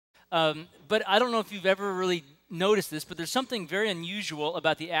But I don't know if you've ever really noticed this, but there's something very unusual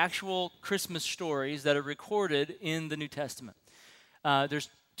about the actual Christmas stories that are recorded in the New Testament. There's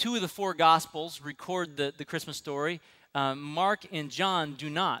two of the four Gospels record the Christmas story. Mark and John do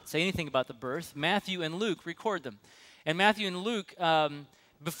not say anything about the birth. Matthew and Luke record them. And Matthew and Luke,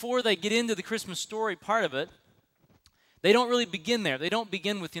 before they get into the Christmas story part of it, they don't really begin there. They don't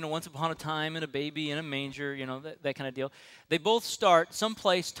begin with, once upon a time and a baby in a manger, that kind of deal. They both start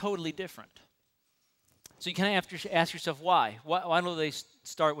someplace totally different. So you kind of have to ask yourself, why? Why don't they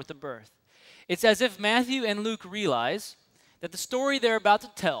start with the birth? It's as if Matthew and Luke realize that the story they're about to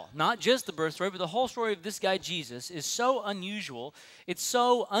tell, not just the birth story, but the whole story of this guy Jesus, is so unusual, it's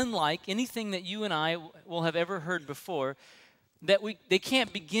so unlike anything that you and I will have ever heard before, that they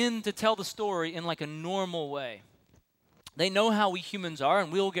can't begin to tell the story in like a normal way. They know how we humans are,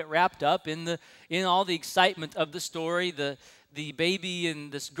 and we'll get wrapped up in all the excitement of the story. The baby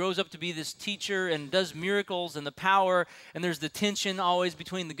and this grows up to be this teacher and does miracles and the power, and there's the tension always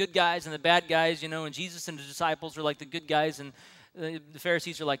between the good guys and the bad guys, and Jesus and the disciples are like the good guys, and the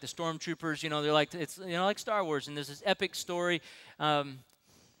Pharisees are like the stormtroopers. They're like like Star Wars, and there's this epic story. But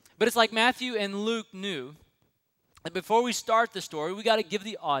it's like Matthew and Luke knew that before we start the story, we got to give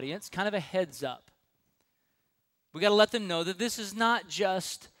the audience kind of a heads up. We got to let them know that this is not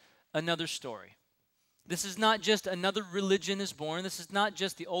just another story. This is not just another religion is born. This is not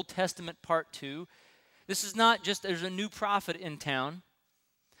just the Old Testament part 2. This is not just there's a new prophet in town.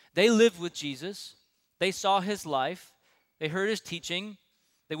 They lived with Jesus. They saw his life. They heard his teaching.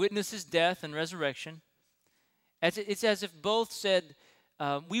 They witnessed his death and resurrection. It's as if both said,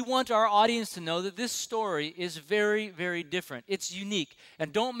 we want our audience to know that this story is very, very different. It's unique.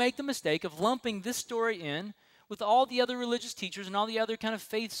 And don't make the mistake of lumping this story in with all the other religious teachers and all the other kind of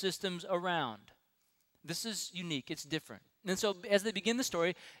faith systems around. This is unique. It's different. And so as they begin the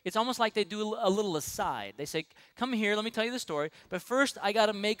story, it's almost like they do a little aside. They say, come here, let me tell you the story. But first, I got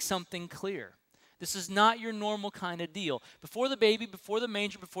to make something clear. This is not your normal kind of deal. Before the baby, before the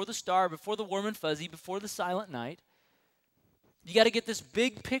manger, before the star, before the warm and fuzzy, before the silent night, you got to get this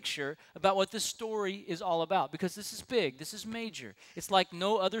big picture about what this story is all about, because this is big. This is major. It's like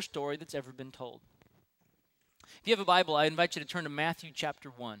no other story that's ever been told. If you have a Bible, I invite you to turn to Matthew chapter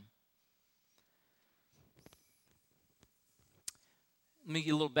 1. Let me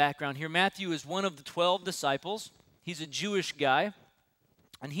get a little background here. Matthew is one of the 12 disciples. He's a Jewish guy,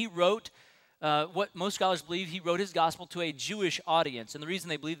 and he wrote what most scholars believe he wrote his gospel to a Jewish audience. And the reason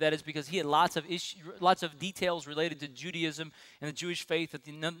they believe that is because he had lots of details related to Judaism and the Jewish faith that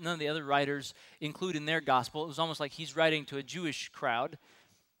none of the other writers include in their gospel. It was almost like he's writing to a Jewish crowd.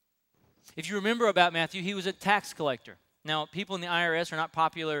 If you remember about Matthew, he was a tax collector. Now, people in the IRS are not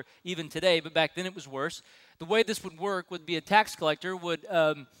popular even today, but back then it was worse. The way this would work would be a tax collector would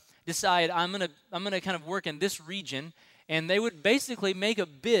decide, I'm gonna kind of work in this region, and they would basically make a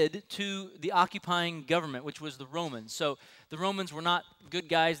bid to the occupying government, which was the Romans. So the Romans were not good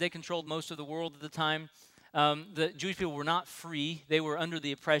guys. They controlled most of the world at the time. The Jewish people were not free. They were under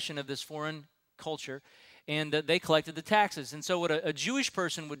the oppression of this foreign culture, and they collected the taxes. And so what a Jewish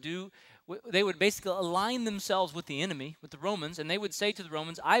person would do, they would basically align themselves with the enemy, with the Romans, and they would say to the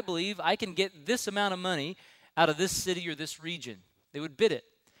Romans, I believe I can get this amount of money out of this city or this region. They would bid it.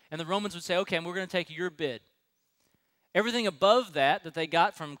 And the Romans would say, okay, we're going to take your bid. Everything above that they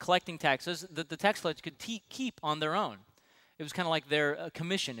got from collecting taxes, that the tax collectors could keep on their own. It was kind of like their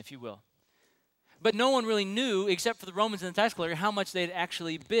commission, if you will. But no one really knew, except for the Romans and the tax collector, how much they'd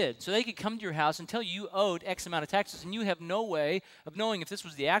actually bid. So they could come to your house and tell you owed X amount of taxes, and you have no way of knowing if this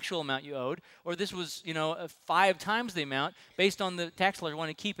was the actual amount you owed, or this was, 5 times the amount, based on the tax collector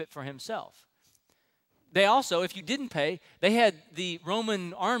wanting to keep it for himself. They also, if you didn't pay, they had the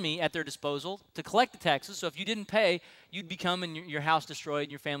Roman army at their disposal to collect the taxes. So if you didn't pay, you'd become and your house destroyed,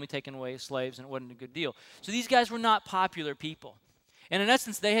 and your family taken away as slaves, and it wasn't a good deal. So these guys were not popular people. And in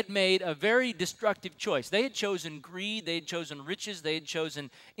essence, they had made a very destructive choice. They had chosen greed, they had chosen riches, they had chosen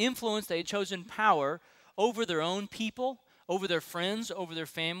influence, they had chosen power over their own people, over their friends, over their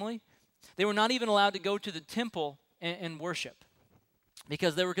family. They were not even allowed to go to the temple and worship,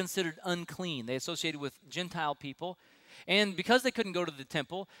 because they were considered unclean. They associated with Gentile people. And because they couldn't go to the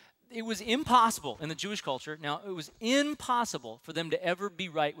temple, it was impossible in the Jewish culture. Now, it was impossible for them to ever be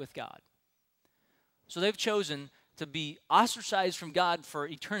right with God. So they've chosen to be ostracized from God for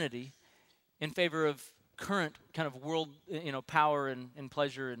eternity in favor of current kind of world, power and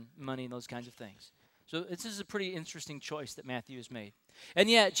pleasure and money and those kinds of things. So this is a pretty interesting choice that Matthew has made. And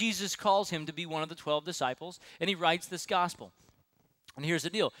yet, Jesus calls him to be one of the 12 disciples, and he writes this gospel. And here's the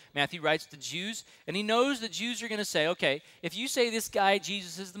deal. Matthew writes to Jews, and he knows the Jews are going to say, okay, if you say this guy,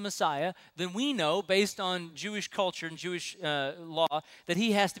 Jesus, is the Messiah, then we know, based on Jewish culture and Jewish law, that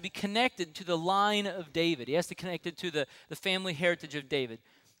he has to be connected to the line of David. He has to be connected to the family heritage of David.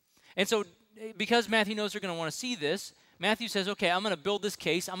 And so because Matthew knows they're going to want to see this, Matthew says, okay, I'm going to build this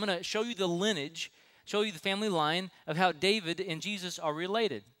case. I'm going to show you the lineage, show you the family line of how David and Jesus are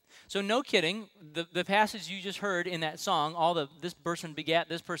related. So no kidding, the passage you just heard in that song, this person begat,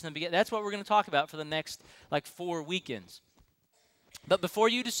 that's what we're going to talk about for the next 4 weekends. But before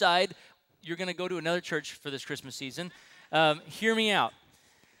you decide you're going to go to another church for this Christmas season, hear me out.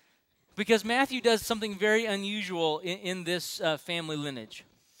 Because Matthew does something very unusual in this family lineage.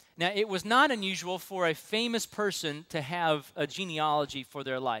 Now, it was not unusual for a famous person to have a genealogy for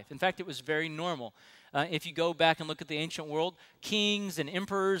their life. In fact, it was very normal. If you go back and look at the ancient world, kings and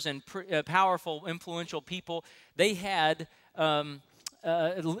emperors and powerful, influential people, they had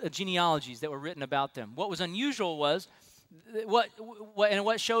genealogies that were written about them. What was unusual was,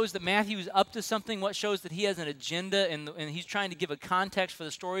 what shows that Matthew is up to something, what shows that he has an agenda and he's trying to give a context for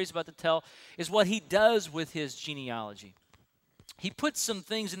the story he's about to tell, is what he does with his genealogy. He puts some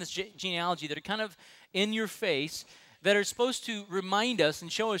things in this genealogy that are kind of in your face, that are supposed to remind us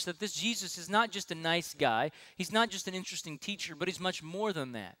and show us that this Jesus is not just a nice guy. He's not just an interesting teacher, but he's much more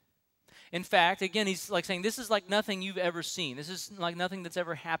than that. In fact, again, he's like saying, this is like nothing you've ever seen. This is like nothing that's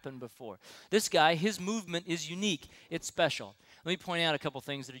ever happened before. This guy, his movement is unique. It's special. Let me point out a couple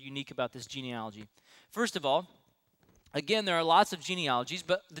things that are unique about this genealogy. First of all, again, there are lots of genealogies,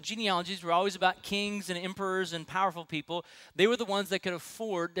 but the genealogies were always about kings and emperors and powerful people. They were the ones that could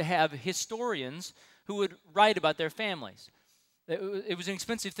afford to have historians who would write about their families. It was an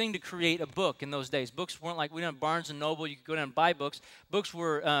expensive thing to create a book in those days. Books weren't like, we don't have Barnes & Noble, you could go down and buy books. Books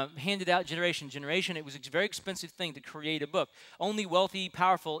were handed out generation to generation. It was a very expensive thing to create a book. Only wealthy,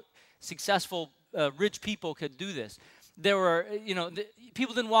 powerful, successful, rich people could do this. There were,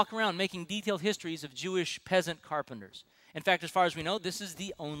 people didn't walk around making detailed histories of Jewish peasant carpenters. In fact, as far as we know, this is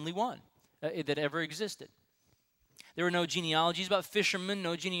the only one that ever existed. There were no genealogies about fishermen,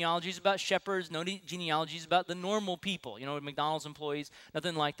 no genealogies about shepherds, no genealogies about the normal people, McDonald's employees,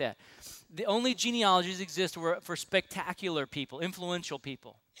 nothing like that. The only genealogies exist were for spectacular people, influential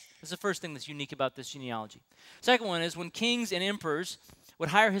people. That's the first thing that's unique about this genealogy. Second one is when kings and emperors would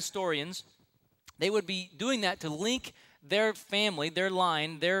hire historians, they would be doing that to link their family, their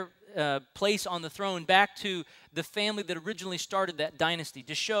line, their place on the throne back to the family that originally started that dynasty,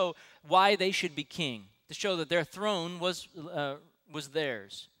 to show why they should be king, to show that their throne was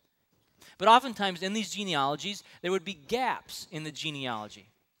theirs. But oftentimes in these genealogies, there would be gaps in the genealogy.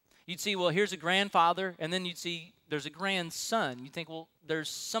 You'd see, well, here's a grandfather, and then you'd see there's a grandson. You'd think, well, there's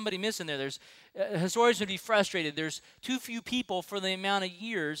somebody missing there. Historians would be frustrated. There's too few people for the amount of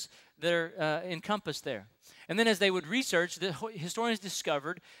years that are encompassed there. And then as they would research, the historians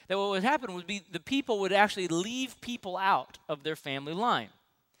discovered that what would happen would be the people would actually leave people out of their family line.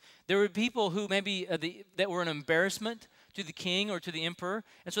 There were people who maybe that were an embarrassment to the king or to the emperor,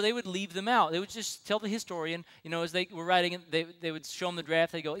 and so they would leave them out. They would just tell the historian, as they were writing it, they would show them the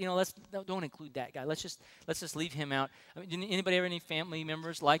draft. They go, don't include that guy. Let's just leave him out. Anybody have any family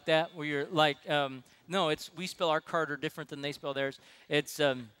members like that where you're like, no, we spell our Carter different than they spell theirs. It's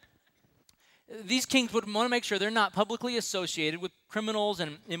these kings would want to make sure they're not publicly associated with criminals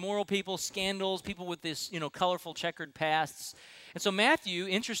and immoral people, scandals, people with this, colorful checkered pasts. And so Matthew,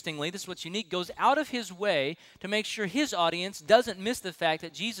 interestingly, this is what's unique, goes out of his way to make sure his audience doesn't miss the fact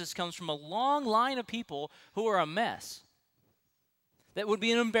that Jesus comes from a long line of people who are a mess. That would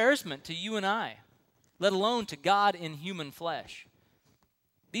be an embarrassment to you and I, let alone to God in human flesh.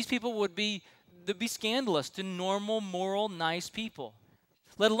 These people would be scandalous to normal, moral, nice people,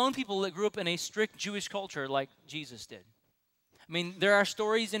 let alone people that grew up in a strict Jewish culture like Jesus did. I mean, there are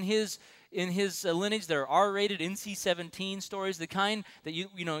stories in his lineage that are R-rated, NC-17 stories, the kind that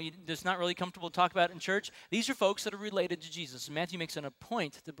that's not really comfortable to talk about in church. These are folks that are related to Jesus. And Matthew makes it a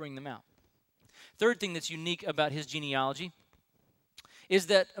point to bring them out. Third thing that's unique about his genealogy is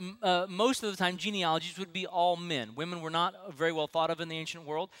that most of the time genealogies would be all men. Women were not very well thought of in the ancient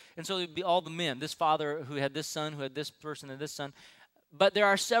world, and so it would be all the men. This father who had this son, who had this person and this son. But there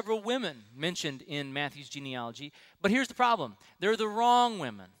are several women mentioned in Matthew's genealogy. But here's the problem. They're the wrong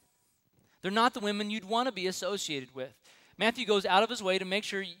women. They're not the women you'd want to be associated with. Matthew goes out of his way to make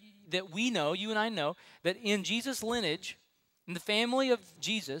sure that we know, you and I know, that in Jesus' lineage, in the family of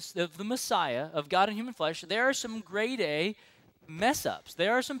Jesus, of the Messiah, of God in human flesh, there are some grade A mess-ups.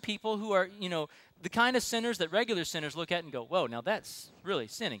 There are some people who are, the kind of sinners that regular sinners look at and go, whoa, now that's really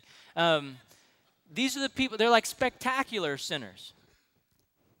sinning. These are the people, they're like spectacular sinners.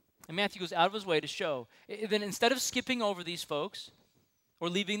 And Matthew goes out of his way to show. Then instead of skipping over these folks or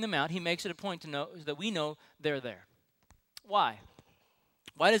leaving them out, he makes it a point to know that we know they're there. Why?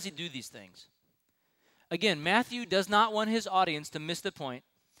 Why does he do these things? Again, Matthew does not want his audience to miss the point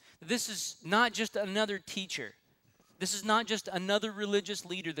that this is not just another teacher. This is not just another religious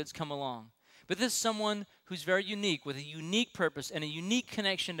leader that's come along. But this is someone who's very unique, with a unique purpose and a unique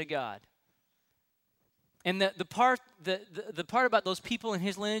connection to God. And the part about those people in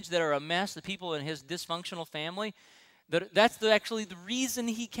his lineage that are a mess, the people in his dysfunctional family, that's actually the reason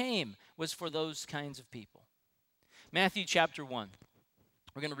he came, was for those kinds of people. Matthew chapter 1.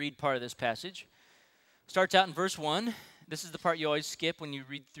 We're going to read part of this passage. Starts out in verse 1. This is the part you always skip when you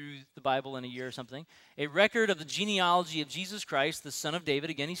read through the Bible in a year or something. A record of the genealogy of Jesus Christ, the son of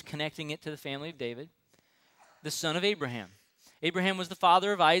David. Again, he's connecting it to the family of David. The son of Abraham. Abraham was the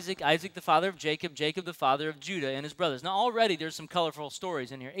father of Isaac, Isaac the father of Jacob, Jacob the father of Judah and his brothers. Now already there's some colorful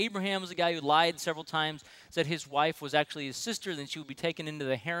stories in here. Abraham was a guy who lied several times, said his wife was actually his sister, then she would be taken into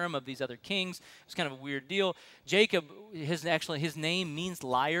the harem of these other kings. It was kind of a weird deal. Jacob, his name means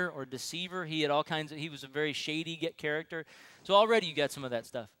liar or deceiver. He was a very shady character. So already you got some of that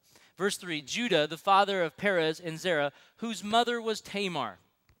stuff. Verse 3, Judah, the father of Perez and Zerah, whose mother was Tamar.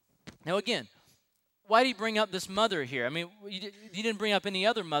 Now again, why did he bring up this mother here? I mean, he didn't bring up any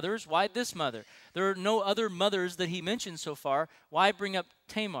other mothers. Why this mother? There are no other mothers that he mentioned so far. Why bring up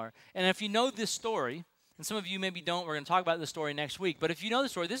Tamar? And if you know this story, and some of you maybe don't, we're going to talk about this story next week, but if you know the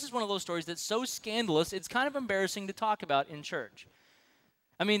story, this is one of those stories that's so scandalous, it's kind of embarrassing to talk about in church.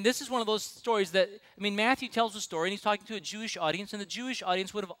 I mean, this is one of those stories that, Matthew tells a story, and he's talking to a Jewish audience, and the Jewish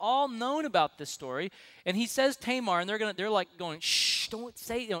audience would have all known about this story. And he says Tamar, and they're like going, shh, don't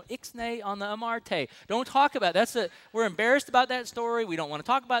say, ixnay on the amarte. Don't talk about it. We're embarrassed about that story. We don't want to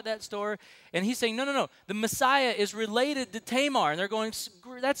talk about that story. And he's saying, no. The Messiah is related to Tamar. And they're going,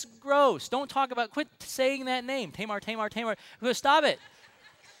 that's gross. Don't talk about, quit saying that name. Tamar. Stop it.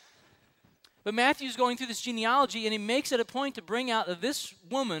 But Matthew's going through this genealogy, and he makes it a point to bring out that this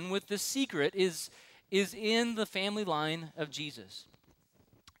woman with this secret is in the family line of Jesus.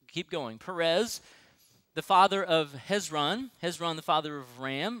 Keep going. Perez, the father of Hezron. Hezron, the father of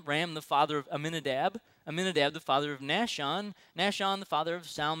Ram. Ram, the father of Aminadab. Aminadab, the father of Nahshon. Nahshon, the father of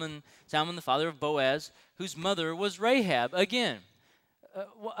Salmon. Salmon, the father of Boaz, whose mother was Rahab. Again,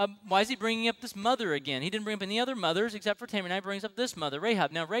 why is he bringing up this mother again? He didn't bring up any other mothers except for Tamar. Now he brings up this mother,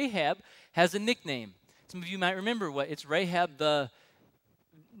 Rahab. Now Rahab has a nickname. Some of you might remember it's Rahab not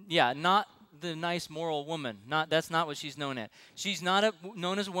the nice moral woman. That's not what she's known as. She's not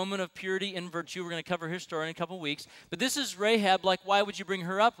known as a woman of purity and virtue. We're going to cover her story in a couple weeks. But this is Rahab. Like, why would you bring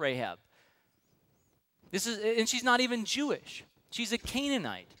her up, Rahab? And she's not even Jewish. She's a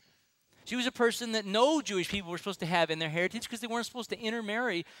Canaanite. She was a person that no Jewish people were supposed to have in their heritage because they weren't supposed to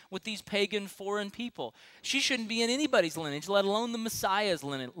intermarry with these pagan foreign people. She shouldn't be in anybody's lineage, let alone the Messiah's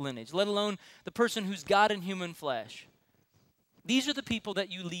lineage, let alone the person who's God in human flesh. These are the people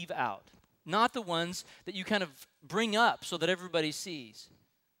that you leave out, not the ones that you kind of bring up so that everybody sees.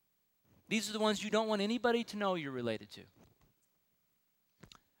 These are the ones you don't want anybody to know you're related to.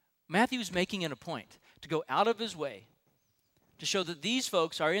 Matthew's making it a point to go out of his way to show that these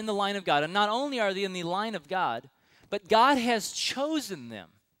folks are in the line of God. And not only are they in the line of God, but God has chosen them.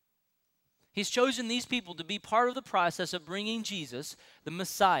 He's chosen these people to be part of the process of bringing Jesus, the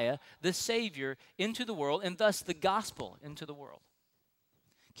Messiah, the Savior, into the world, and thus the gospel into the world.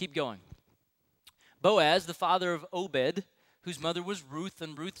 Keep going. Boaz, the father of Obed, whose mother was Ruth,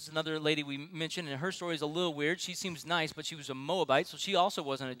 and Ruth is another lady we mentioned, and her story is a little weird. She seems nice, but she was a Moabite, so she also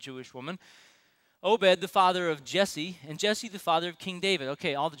wasn't a Jewish woman. Obed, the father of Jesse, and Jesse, the father of King David.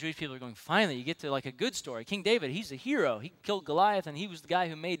 Okay, all the Jewish people are going, finally, you get to like a good story. King David, he's a hero. He killed Goliath, and he was the guy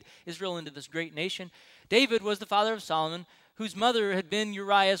who made Israel into this great nation. David was the father of Solomon, whose mother had been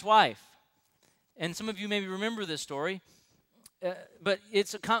Uriah's wife. And some of you maybe remember this story, but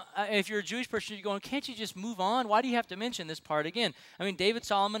if you're a Jewish person, you're going, can't you just move on? Why do you have to mention this part again? David,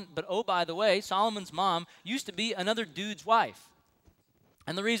 Solomon, but oh, by the way, Solomon's mom used to be another dude's wife.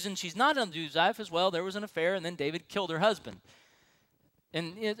 And the reason she's not on Dude's wife is, well, there was an affair, and then David killed her husband.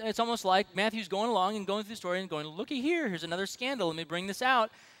 And it's almost like Matthew's going along and going through the story and going, looky here, here's another scandal. Let me bring this out.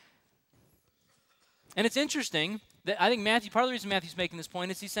 And it's interesting that I think part of the reason Matthew's making this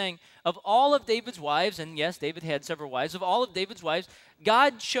point is he's saying, of all of David's wives, and yes, David had several wives, of all of David's wives,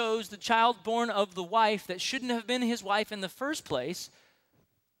 God chose the child born of the wife that shouldn't have been his wife in the first place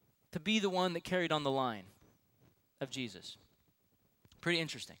to be the one that carried on the line of Jesus. Pretty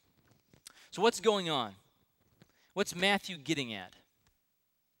interesting. So what's going on? What's Matthew getting at?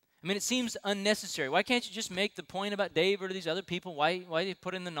 I mean, it seems unnecessary. Why can't you just make the point about David or these other people? Why do you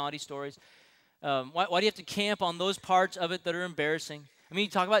put in the naughty stories? Why do you have to camp on those parts of it that are embarrassing? I mean,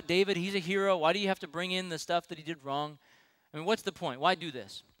 you talk about David, he's a hero. Why do you have to bring in the stuff that he did wrong? I mean, what's the point? Why do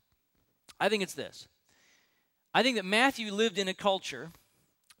this? I think it's this. I think that Matthew lived in a culture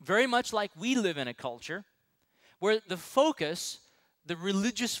very much like we live in a culture where the focus, the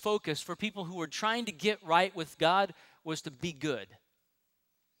religious focus for people who were trying to get right with God was to be good.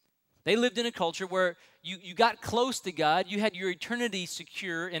 They lived in a culture where you got close to God, you had your eternity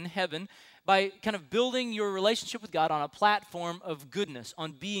secure in heaven by kind of building your relationship with God on a platform of goodness,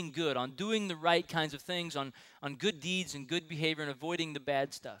 on being good, on doing the right kinds of things, on good deeds and good behavior and avoiding the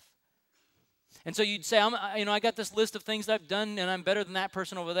bad stuff. And so you'd say, I got this list of things that I've done, and I'm better than that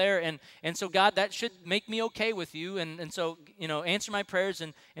person over there, and so God, that should make me okay with you, and so, answer my prayers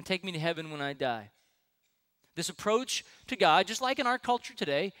and take me to heaven when I die. This approach to God, just like in our culture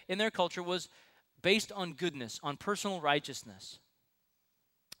today, in their culture, was based on goodness, on personal righteousness.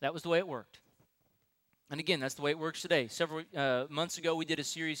 That was the way it worked. And again, that's the way it works today. Several months ago, we did a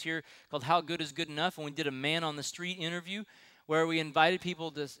series here called How Good is Good Enough, and we did a man on the street interview where we invited people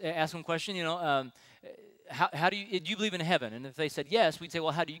to ask them a question, how do you believe in heaven? And if they said yes, we'd say,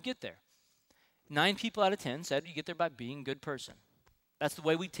 well, how do you get there? 9 people out of 10 said you get there by being a good person. That's the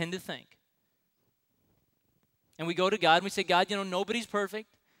way we tend to think. And we go to God and we say, God, nobody's perfect,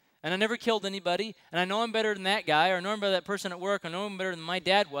 and I never killed anybody, and I know I'm better than that guy, or I know I'm better than that person at work, I know I'm better than my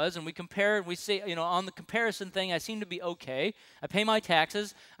dad was, and we compare, and we say, on the comparison thing, I seem to be okay. I pay my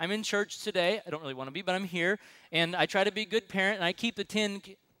taxes. I'm in church today. I don't really want to be, but I'm here, and I try to be a good parent, and I keep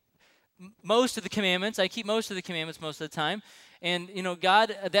most of the commandments. I keep most of the commandments most of the time, and,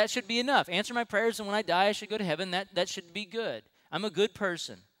 God, that should be enough. Answer my prayers, and when I die, I should go to heaven. That should be good. I'm a good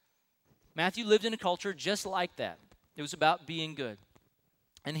person. Matthew lived in a culture just like that. It was about being good.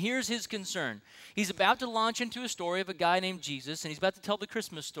 And here's his concern. He's about to launch into a story of a guy named Jesus, and he's about to tell the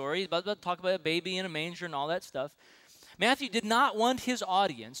Christmas story. He's about to talk about a baby in a manger and all that stuff. Matthew did not want his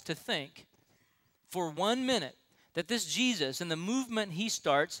audience to think for 1 minute that this Jesus and the movement he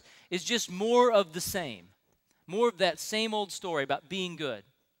starts is just more of the same, more of that same old story about being good.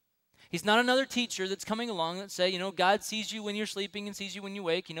 He's not another teacher that's coming along that say, God sees you when you're sleeping and sees you when you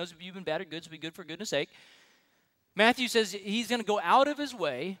wake. He knows if you've been bad or good, so be good for goodness sake. Matthew says he's going to go out of his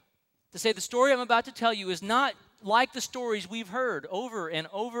way to say the story I'm about to tell you is not like the stories we've heard over and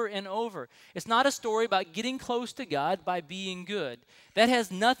over and over. It's not a story about getting close to God by being good. That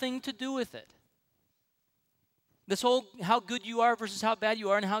has nothing to do with it. This whole how good you are versus how bad you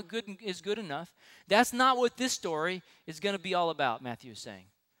are and how good is good enough, that's not what this story is going to be all about, Matthew is saying.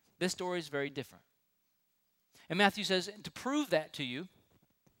 This story is very different. And Matthew says, to prove that to you,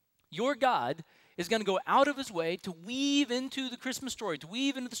 your God is going to go out of his way to weave into the Christmas story, to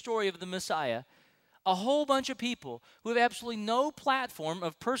weave into the story of the Messiah, a whole bunch of people who have absolutely no platform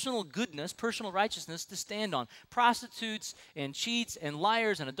of personal goodness, personal righteousness to stand on. Prostitutes and cheats and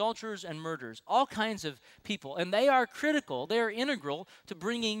liars and adulterers and murderers, all kinds of people. And they are critical, they are integral to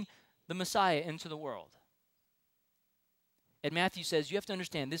bringing the Messiah into the world. And Matthew says, you have to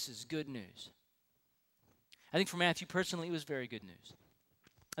understand this is good news. I think for Matthew personally, it was very good news.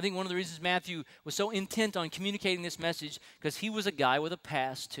 I think one of the reasons Matthew was so intent on communicating this message because he was a guy with a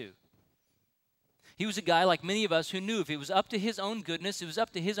past too. He was a guy like many of us who knew if it was up to his own goodness, it was up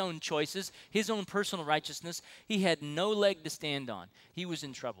to his own choices, his own personal righteousness, he had no leg to stand on. He was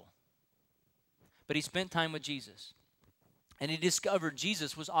in trouble. But he spent time with Jesus. And he discovered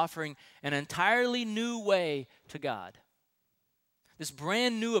Jesus was offering an entirely new way to God. This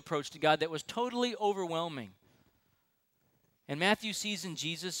brand new approach to God that was totally overwhelming. And Matthew sees in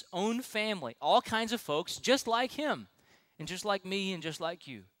Jesus' own family all kinds of folks just like him and just like me and just like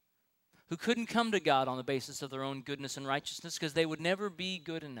you who couldn't come to God on the basis of their own goodness and righteousness because they would never be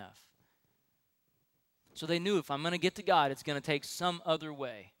good enough. So they knew if I'm going to get to God, it's going to take some other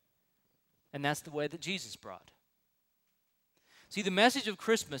way. And that's the way that Jesus brought. See, the message of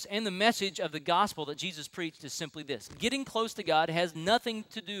Christmas and the message of the gospel that Jesus preached is simply this. Getting close to God has nothing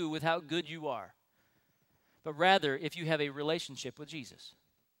to do with how good you are, but rather if you have a relationship with Jesus.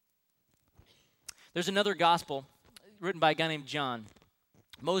 There's another gospel written by a guy named John.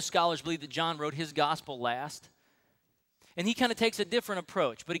 Most scholars believe that John wrote his gospel last. And he kind of takes a different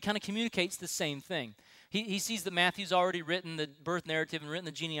approach, but he kind of communicates the same thing. He sees that Matthew's already written the birth narrative and written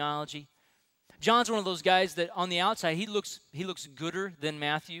the genealogy. John's one of those guys that on the outside, he looks gooder than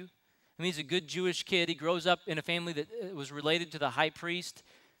Matthew. I mean, he's a good Jewish kid. He grows up in a family that was related to the high priest.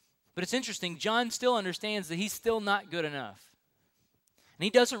 But it's interesting, John still understands that he's still not good enough. And he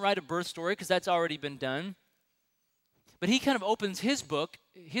doesn't write a birth story because that's already been done. But he kind of opens his book,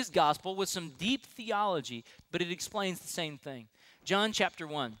 his gospel, with some deep theology, but it explains the same thing. John chapter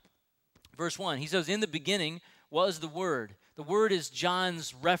 1, verse 1, he says, "In the beginning was the Word." The Word is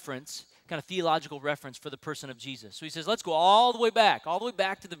John's reference, kind of theological reference for the person of Jesus. So he says, let's go all the way back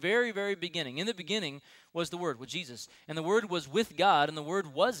to the very, very beginning. In the beginning was the Word, with Jesus. And the Word was with God, and the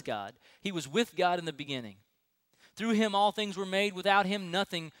Word was God. He was with God in the beginning. Through him all things were made. Without him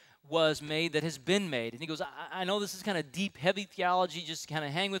nothing was made that has been made. And he goes, I know this is kind of deep, heavy theology. Just kind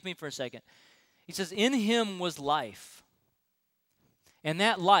of hang with me for a second. He says, in him was life. And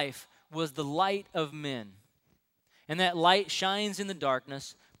that life was the light of men. And that light shines in the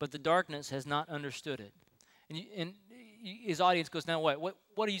darkness, but the darkness has not understood it. And his audience goes, now what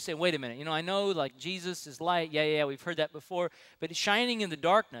are you saying? Wait a minute. I know like Jesus is light. Yeah, we've heard that before. But it's shining in the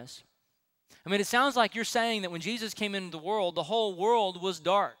darkness. I mean, it sounds like you're saying that when Jesus came into the world, the whole world was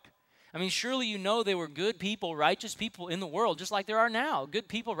dark. I mean, surely you know there were good people, righteous people in the world, just like there are now. Good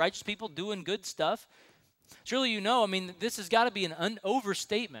people, righteous people doing good stuff. Surely you know, I mean, this has got to be an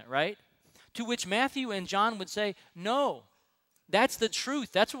overstatement, right? To which Matthew and John would say, no, that's the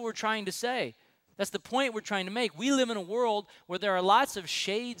truth. That's what we're trying to say. That's the point we're trying to make. We live in a world where there are lots of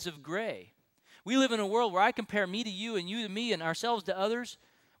shades of gray. We live in a world where I compare me to you and you to me and ourselves to others.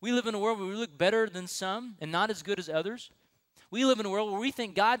 We live in a world where we look better than some and not as good as others. We live in a world where we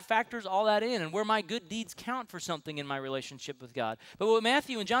think God factors all that in and where my good deeds count for something in my relationship with God. But what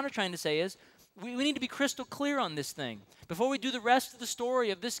Matthew and John are trying to say is we need to be crystal clear on this thing. Before we do the rest of the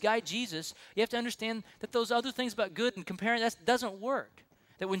story of this guy, Jesus, you have to understand that those other things about good and comparing, that doesn't work.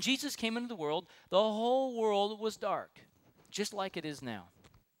 That when Jesus came into the world, the whole world was dark, just like it is now.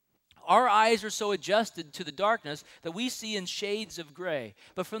 Our eyes are so adjusted to the darkness that we see in shades of gray.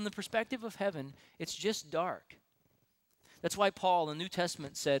 But from the perspective of heaven, it's just dark. That's why Paul in the New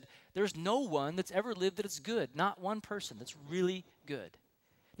Testament said, there's no one that's ever lived that is good. Not one person that's really good.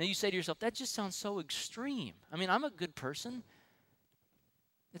 Now you say to yourself, that just sounds so extreme. I mean, I'm a good person.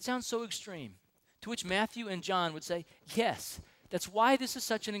 It sounds so extreme. To which Matthew and John would say, yes, that's why this is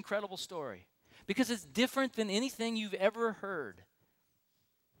such an incredible story. Because it's different than anything you've ever heard.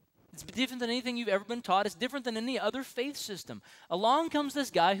 It's different than anything you've ever been taught. It's different than any other faith system. Along comes this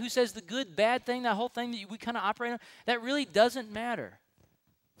guy who says the good, bad thing, that whole thing that we kind of operate on, that really doesn't matter.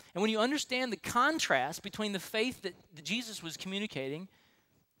 And when you understand the contrast between the faith that Jesus was communicating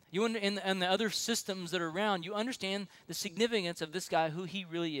and the other systems that are around, you understand the significance of this guy, who he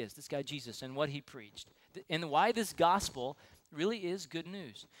really is, this guy Jesus, and what he preached, and why this gospel really is good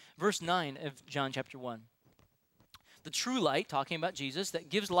news. Verse 9 of John chapter 1. The true light, talking about Jesus, that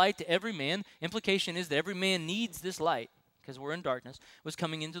gives light to every man, implication is that every man needs this light, because we're in darkness, was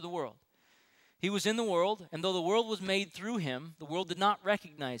coming into the world. He was in the world, and though the world was made through him, the world did not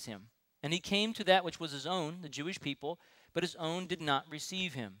recognize him. And he came to that which was his own, the Jewish people, but his own did not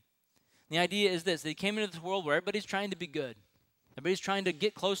receive him. The idea is this, that he came into this world where everybody's trying to be good. Everybody's trying to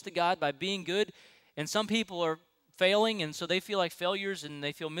get close to God by being good, and some people are failing, and so they feel like failures, and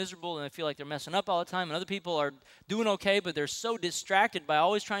they feel miserable, and they feel like they're messing up all the time, and other people are doing okay, but they're so distracted by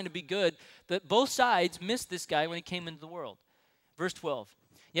always trying to be good that both sides missed this guy when he came into the world. Verse 12,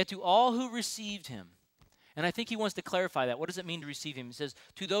 yet to all who received him, and I think he wants to clarify that. What does it mean to receive him? He says,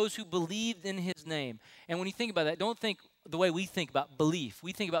 to those who believed in his name. And when you think about that, don't think the way we think about belief.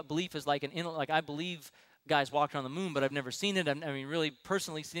 We think about belief as like I believe guys walked around the moon, but I've never seen it. Really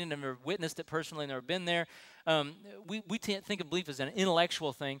personally seen it. I've never witnessed it personally. I've never been there. We think of belief as an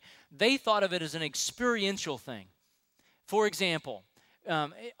intellectual thing. They thought of it as an experiential thing. For example,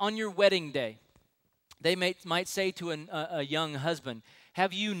 on your wedding day, they might say to a young husband,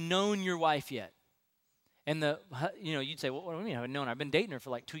 have you known your wife yet? And you'd say, well, what do you mean? I haven't known her. I've been dating her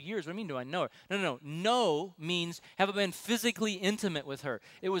for like 2 years. What do you mean, do I know her? No. Know means have I been physically intimate with her.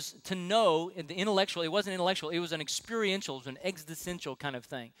 It was to know, the intellectual, it wasn't intellectual. It was an experiential, it was an existential kind of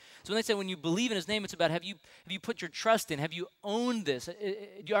thing. So when they say when you believe in his name, it's about have you put your trust in? Have you owned this?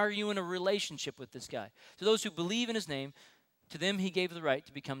 Are you in a relationship with this guy? To those who believe in his name, to them he gave the right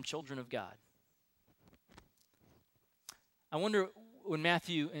to become children of God. I wonder, when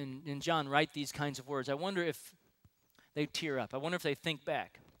Matthew and John write these kinds of words, I wonder if they tear up. I wonder if they think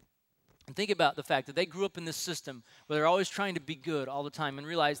back and think about the fact that they grew up in this system where they're always trying to be good all the time and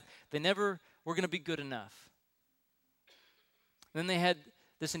realized they never were going to be good enough. And then they had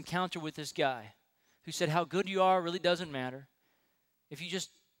this encounter with this guy who said, how good you are really doesn't matter. If you just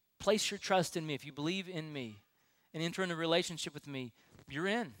place your trust in me, if you believe in me and enter into a relationship with me, you're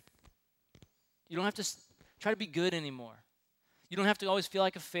in. You don't have to try to be good anymore. You don't have to always feel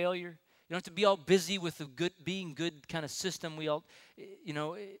like a failure. You don't have to be all busy with the being good kind of system.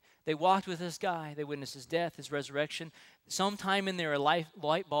 They walked with this guy. They witnessed his death, his resurrection. Sometime in there, a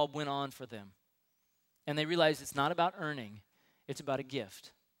light bulb went on for them. And they realized it's not about earning. It's about a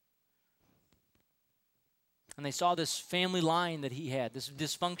gift. And they saw this family line that he had, this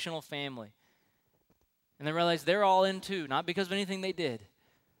dysfunctional family. And they realized they're all in too, not because of anything they did,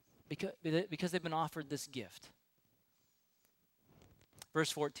 because they've been offered this gift.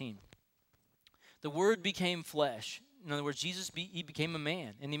 Verse 14. The Word became flesh. In other words, he became a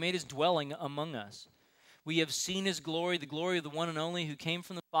man, and he made his dwelling among us. We have seen his glory, the glory of the one and only who came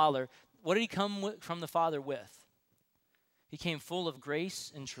from the Father. What did he come from the Father with? He came full of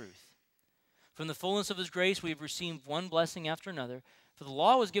grace and truth. From the fullness of his grace, we have received one blessing after another. For the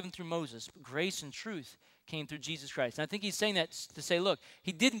law was given through Moses, but grace and truth came through Jesus Christ. And I think he's saying that to say, look,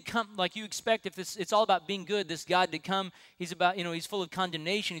 he didn't come like you expect. If it's all about being good, this God did come. He's about, he's full of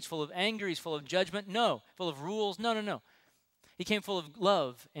condemnation. He's full of anger. He's full of judgment. No. Full of rules. No. He came full of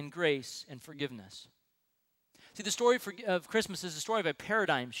love and grace and forgiveness. See, the story of Christmas is the story of a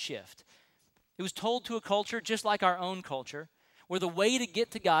paradigm shift. It was told to a culture just like our own culture, where the way to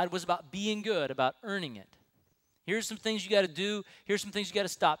get to God was about being good, about earning it. Here's some things you got to do. Here's some things you got to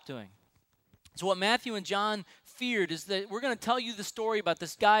stop doing. So what Matthew and John feared is that we're going to tell you the story about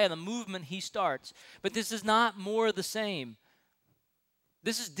this guy and the movement he starts. But this is not more of the same.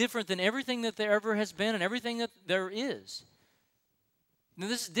 This is different than everything that there ever has been and everything that there is. Now,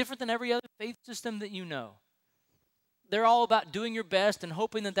 this is different than every other faith system that you know. They're all about doing your best and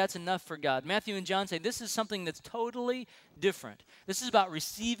hoping that that's enough for God. Matthew and John say this is something that's totally different. This is about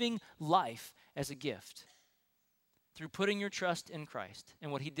receiving life as a gift through putting your trust in Christ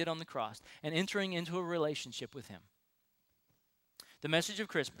and what he did on the cross and entering into a relationship with him. The message of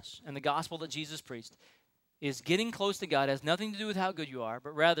Christmas and the gospel that Jesus preached is getting close to God. It has nothing to do with how good you are,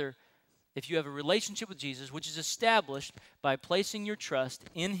 but rather if you have a relationship with Jesus, which is established by placing your trust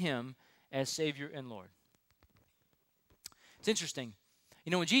in him as Savior and Lord. It's interesting.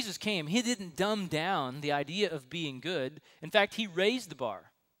 When Jesus came, he didn't dumb down the idea of being good. In fact, he raised the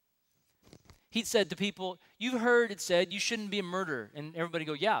bar. He said to people, you've heard it said you shouldn't be a murderer. And everybody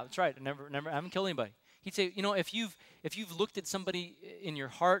go, yeah, that's right. I haven't killed anybody. He'd say, if you've looked at somebody in your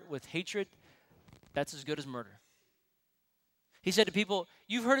heart with hatred, that's as good as murder. He said to people,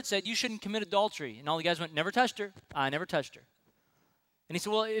 you've heard it said you shouldn't commit adultery. And all the guys went, never touched her. I never touched her. And he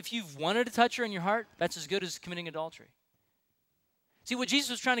said, well, if you've wanted to touch her in your heart, that's as good as committing adultery. See, what Jesus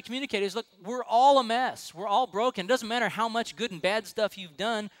was trying to communicate is, look, we're all a mess. We're all broken. It doesn't matter how much good and bad stuff you've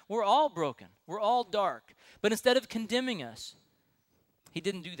done. We're all broken. We're all dark. But instead of condemning us, he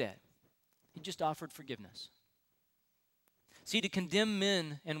didn't do that. He just offered forgiveness. See, to condemn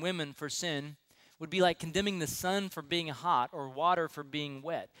men and women for sin would be like condemning the sun for being hot or water for being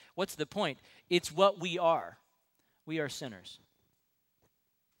wet. What's the point? It's what we are. We are sinners.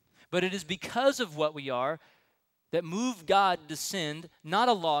 But it is because of what we are that moved God to send not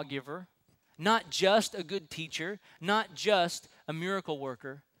a lawgiver, not just a good teacher, not just a miracle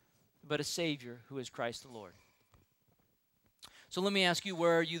worker, but a Savior who is Christ the Lord. So let me ask you,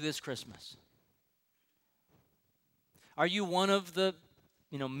 where are you this Christmas? Are you one of the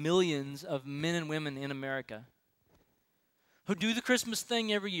millions of men and women in America who do the Christmas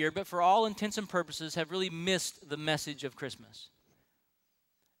thing every year, but for all intents and purposes have really missed the message of Christmas?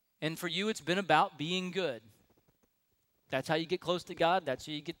 And for you, it's been about being good. That's how you get close to God. That's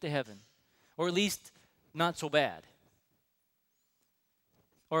how you get to heaven. Or at least not so bad.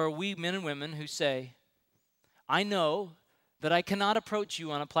 Or are we men and women who say, I know that I cannot approach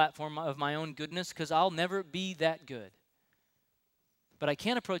you on a platform of my own goodness because I'll never be that good. But I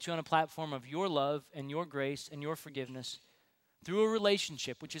can approach you on a platform of your love and your grace and your forgiveness through a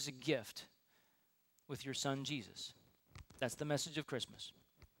relationship, which is a gift, with your son Jesus. That's the message of Christmas.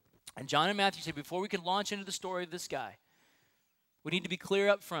 And John and Matthew say, before we can launch into the story of this guy, we need to be clear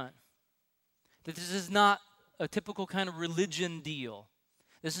up front that this is not a typical kind of religion deal.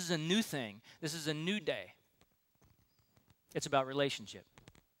 This is a new thing. This is a new day. It's about relationship.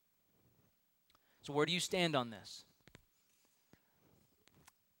 So where do you stand on this?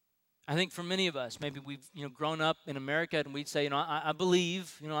 I think for many of us, maybe we've grown up in America and we'd say, I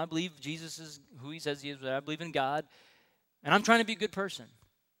believe Jesus is who he says he is, but I believe in God, and I'm trying to be a good person.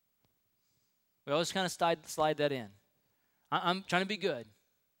 We always kind of slide that in. I'm trying to be good.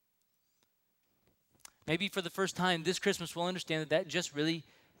 Maybe for the first time this Christmas we'll understand that just really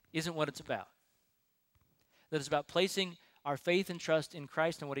isn't what it's about. That it's about placing our faith and trust in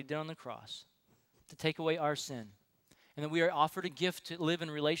Christ and what he did on the cross to take away our sin. And that we are offered a gift to live in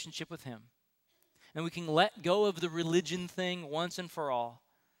relationship with him. And we can let go of the religion thing once and for all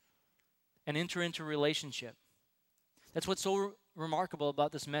and enter into a relationship. That's what's so remarkable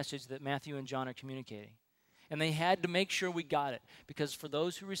about this message that Matthew and John are communicating. And they had to make sure we got it, because for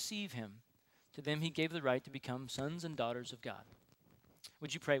those who receive him, to them he gave the right to become sons and daughters of God.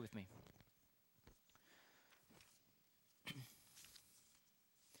 Would you pray with me?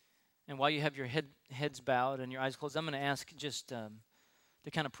 And while you have your heads bowed and your eyes closed, I'm going to ask just to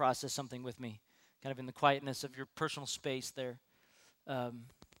kind of process something with me, kind of in the quietness of your personal space there.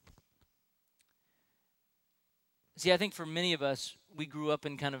 See, I think for many of us, we grew up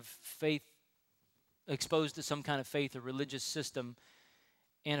in kind of faith, exposed to some kind of faith or religious system.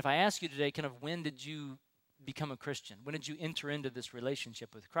 And if I ask you today, kind of when did you become a Christian? When did you enter into this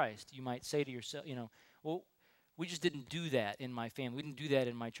relationship with Christ? You might say to yourself, well, we just didn't do that in my family. We didn't do that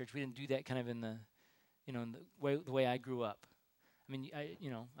in my church. We didn't do that kind of in the, in the way I grew up. I mean,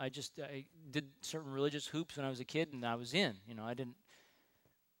 I did certain religious hoops when I was a kid, and I was in. I didn't.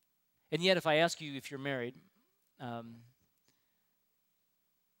 And yet, if I ask you if you're married,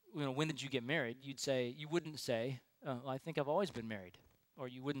 when did you get married? You wouldn't say, well, I think I've always been married. Or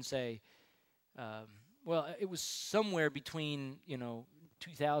you wouldn't say, well, it was somewhere between,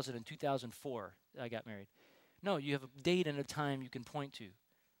 2000 and 2004 I got married. No, you have a date and a time you can point to.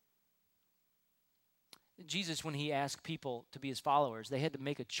 Jesus, when he asked people to be his followers, they had to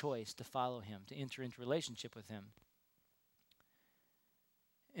make a choice to follow him, to enter into relationship with him.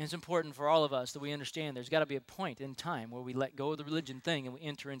 And it's important for all of us that we understand there's got to be a point in time where we let go of the religion thing and we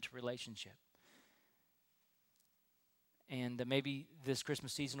enter into relationship. And maybe this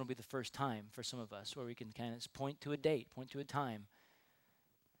Christmas season will be the first time for some of us where we can kind of point to a date, point to a time.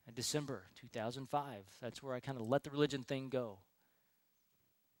 December 2005, that's where I kind of let the religion thing go.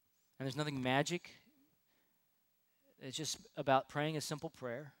 And there's nothing magic. It's just about praying a simple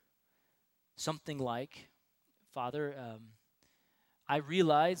prayer. Something like, Father, I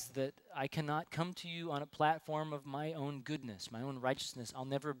realize that I cannot come to you on a platform of my own goodness, my own righteousness. I'll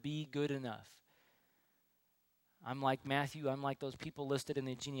never be good enough. I'm like Matthew. I'm like those people listed in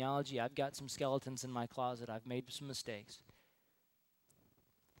the genealogy. I've got some skeletons in my closet. I've made some mistakes.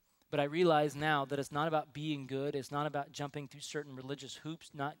 But I realize now that it's not about being good. It's not about jumping through certain religious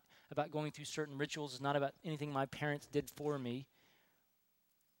hoops, not about going through certain rituals. It's not about anything my parents did for me.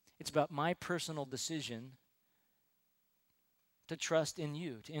 It's about my personal decision to trust in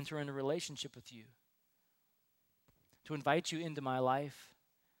you, to enter into a relationship with you, to invite you into my life,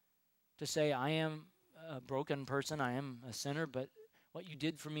 to say, I am a broken person, I am a sinner, but what you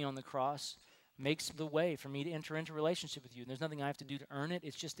did for me on the cross makes the way for me to enter into a relationship with you. And there's nothing I have to do to earn it.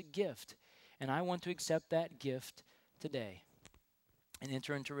 It's just a gift. And I want to accept that gift today and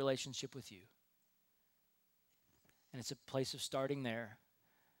enter into a relationship with you. And it's a place of starting there.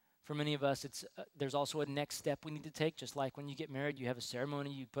 For many of us, there's also a next step we need to take. Just like when you get married, you have a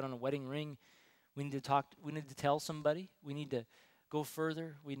ceremony, you put on a wedding ring. We need to talk. We need to tell somebody. We need to go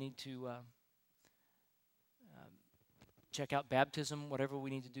further. We need to check out baptism, whatever we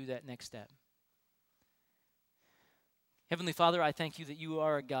need to do that next step. Heavenly Father, I thank you that you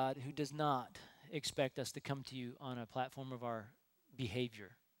are a God who does not expect us to come to you on a platform of our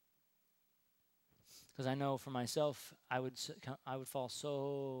behavior. Because I know for myself, I would fall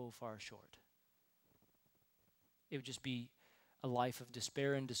so far short. It would just be a life of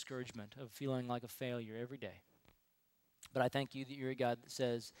despair and discouragement, of feeling like a failure every day. But I thank you that you're a God that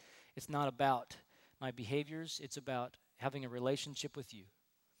says it's not about my behaviors, it's about having a relationship with you.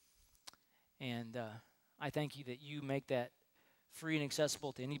 And I thank you that you make that free and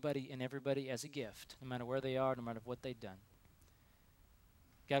accessible to anybody and everybody as a gift, no matter where they are, no matter what they've done.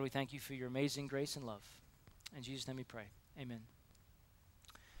 God, we thank you for your amazing grace and love. In Jesus' name we pray. Amen.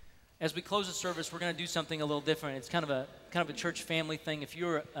 As we close the service, we're going to do something a little different. It's kind of a church family thing. If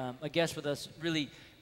you're a guest with us, really